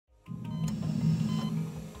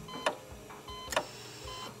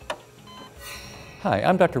Hi,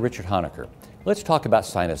 I'm Dr. Richard Honaker. Let's talk about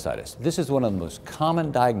sinusitis. This is one of the most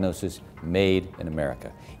common diagnoses made in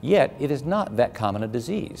America. Yet, it is not that common a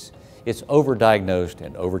disease. It's overdiagnosed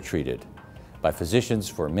and overtreated by physicians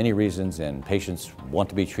for many reasons, and patients want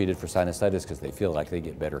to be treated for sinusitis because they feel like they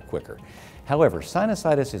get better quicker. However,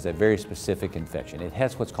 sinusitis is a very specific infection. It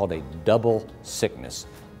has what's called a double sickness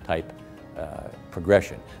type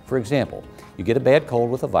progression. For example, you get a bad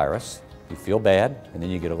cold with a virus, you feel bad, and then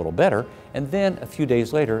you get a little better, and then a few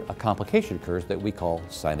days later, a complication occurs that we call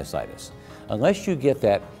sinusitis. Unless you get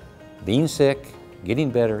that being sick, getting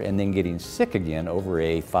better, and then getting sick again over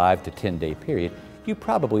a 5 to 10 day period, you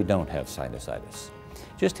probably don't have sinusitis.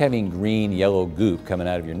 Just having green, yellow goop coming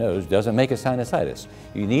out of your nose doesn't make a sinusitis.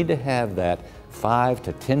 You need to have that 5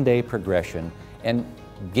 to 10 day progression and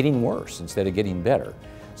getting worse instead of getting better.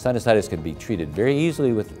 Sinusitis can be treated very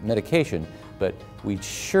easily with medication, but we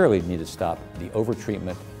surely need to stop the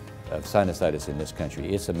overtreatment of sinusitis in this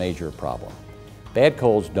country. It's a major problem. Bad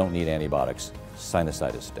colds don't need antibiotics.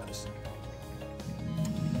 Sinusitis does.